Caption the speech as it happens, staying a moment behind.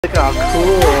Look how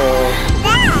cool.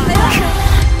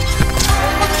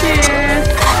 Cheers.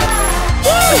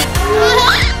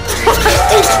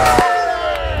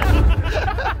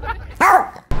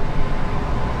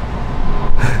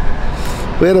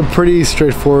 We had a pretty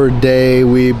straightforward day.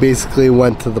 We basically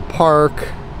went to the park.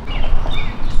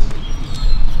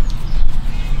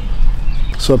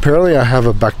 So apparently I have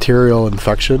a bacterial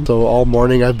infection. So all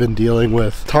morning I've been dealing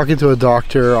with talking to a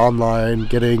doctor online,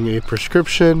 getting a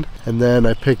prescription, and then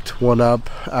I picked one up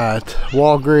at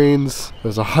Walgreens. It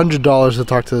was $100 to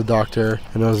talk to the doctor,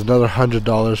 and it was another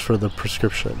 $100 for the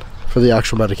prescription, for the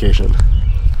actual medication.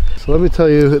 So let me tell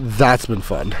you, that's been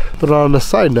fun. But on a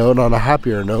side note, on a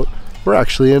happier note, we're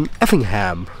actually in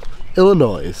Effingham,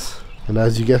 Illinois. And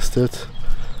as you guessed it,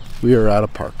 we are at a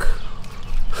park.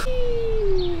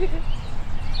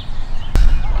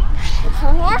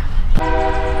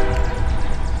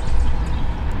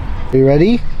 Are you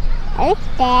ready? Okay.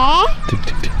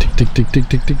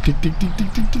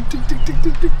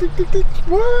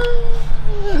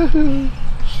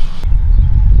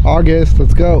 August,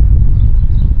 let's go.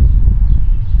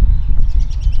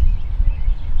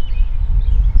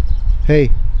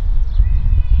 Hey,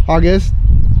 August.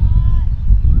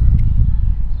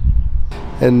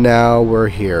 And now we're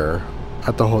here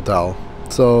at the hotel.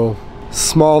 So,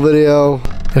 small video.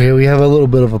 Okay, we have a little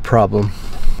bit of a problem.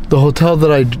 The hotel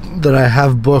that I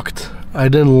have booked, I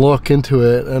didn't look into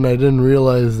it, and I didn't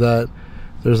realize that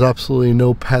there's absolutely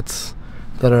no pets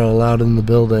that are allowed in the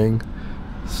building.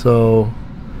 So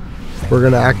we're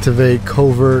gonna activate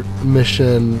covert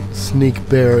mission sneak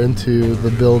bear into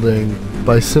the building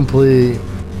by simply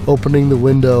opening the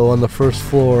window on the first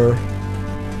floor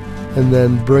and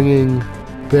then bringing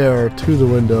bear to the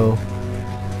window,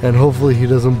 and hopefully he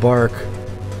doesn't bark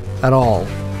at all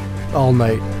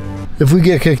night. If we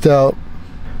get kicked out,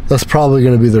 that's probably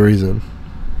gonna be the reason.